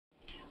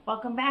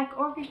Welcome back,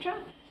 orchestra.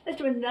 Let's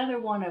do another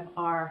one of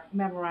our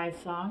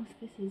memorized songs.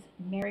 This is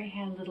Mary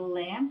Had a Little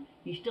Lamb.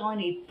 You still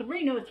only need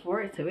three notes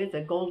for it, so it's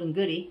a golden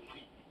goodie.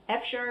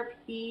 F sharp,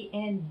 E,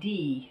 and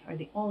D are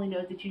the only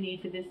notes that you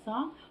need for this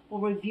song. We'll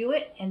review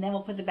it, and then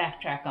we'll put the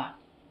backtrack on.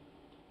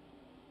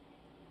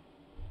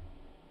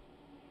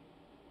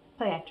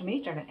 Play after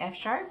me. Start on F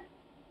sharp,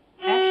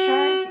 F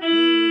sharp,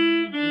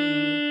 E, D,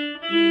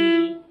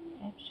 E,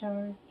 F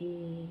sharp,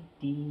 E,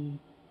 D,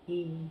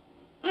 E,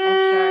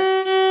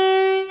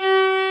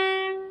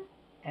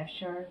 F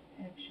sharp,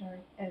 F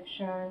sharp, F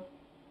sharp,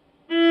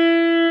 E,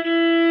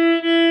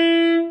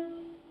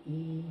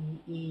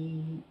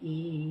 E,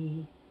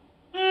 E,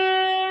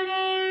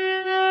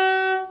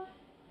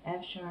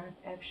 F sharp,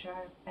 F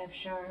sharp, F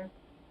sharp,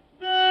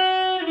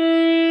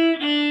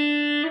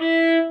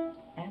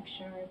 F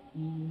sharp, E,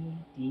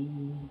 D,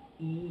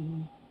 E,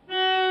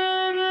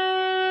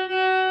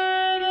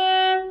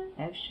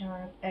 F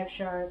sharp, F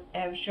sharp,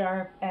 F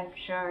sharp, F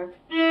sharp,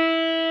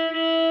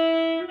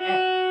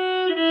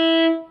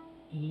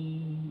 E,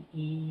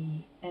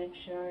 E, F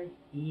sharp,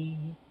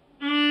 E,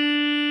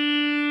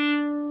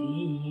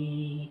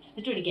 D.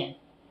 Let's do it again.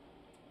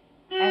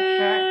 F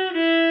sharp,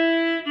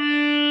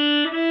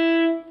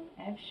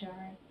 F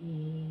sharp, E,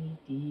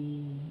 D,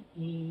 E,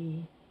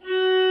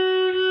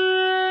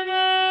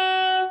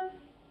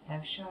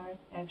 F sharp,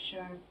 F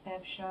sharp,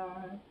 F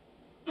sharp,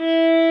 E,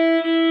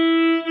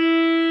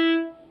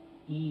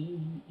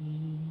 E,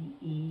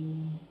 E,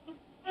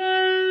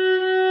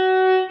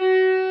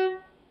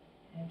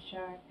 F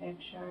sharp, F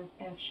sharp,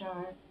 F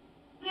sharp,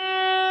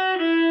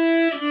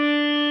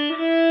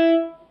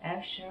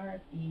 F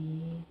sharp, E,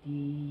 D,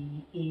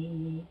 E,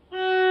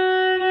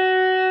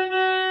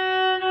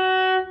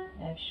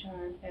 F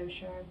sharp, F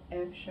sharp,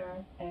 F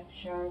sharp, F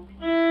sharp,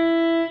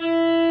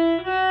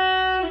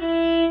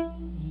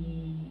 E,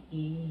 E,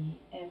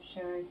 F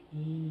sharp, E.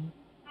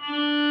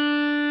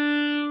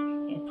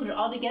 And put it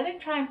all together.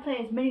 Try and play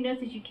as many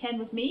notes as you can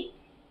with me.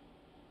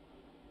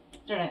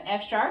 Start on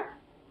F sharp,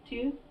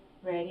 2,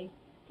 ready,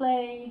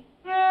 play.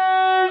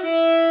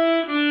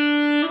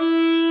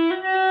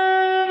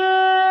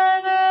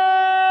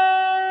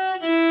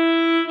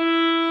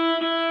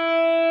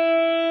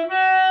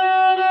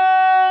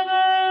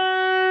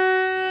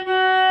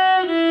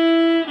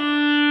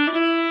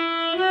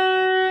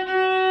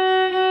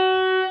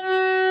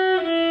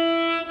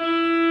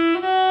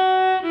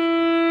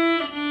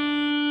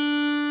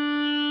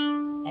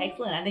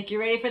 Excellent. I think you're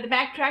ready for the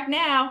backtrack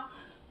now.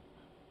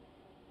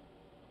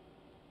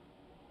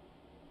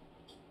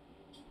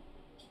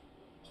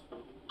 A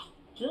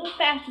little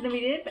faster than we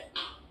did, but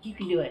you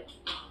can do it.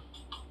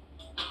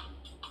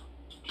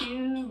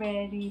 2,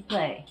 ready,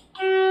 play.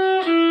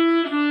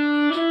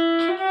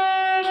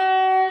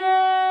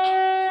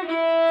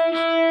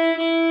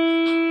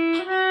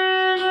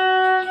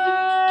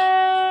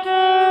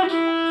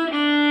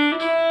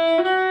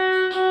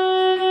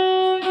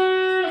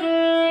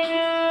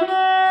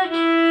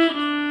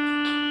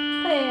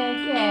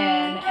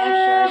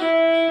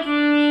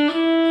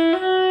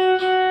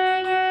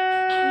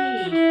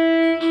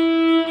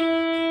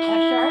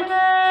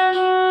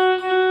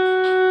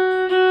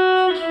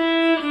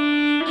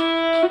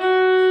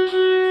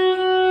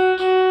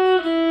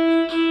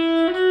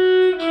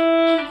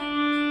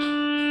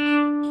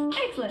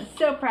 Excellent.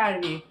 So proud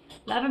of you.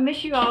 Love and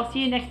miss you all. See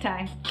you next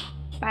time.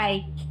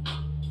 Bye.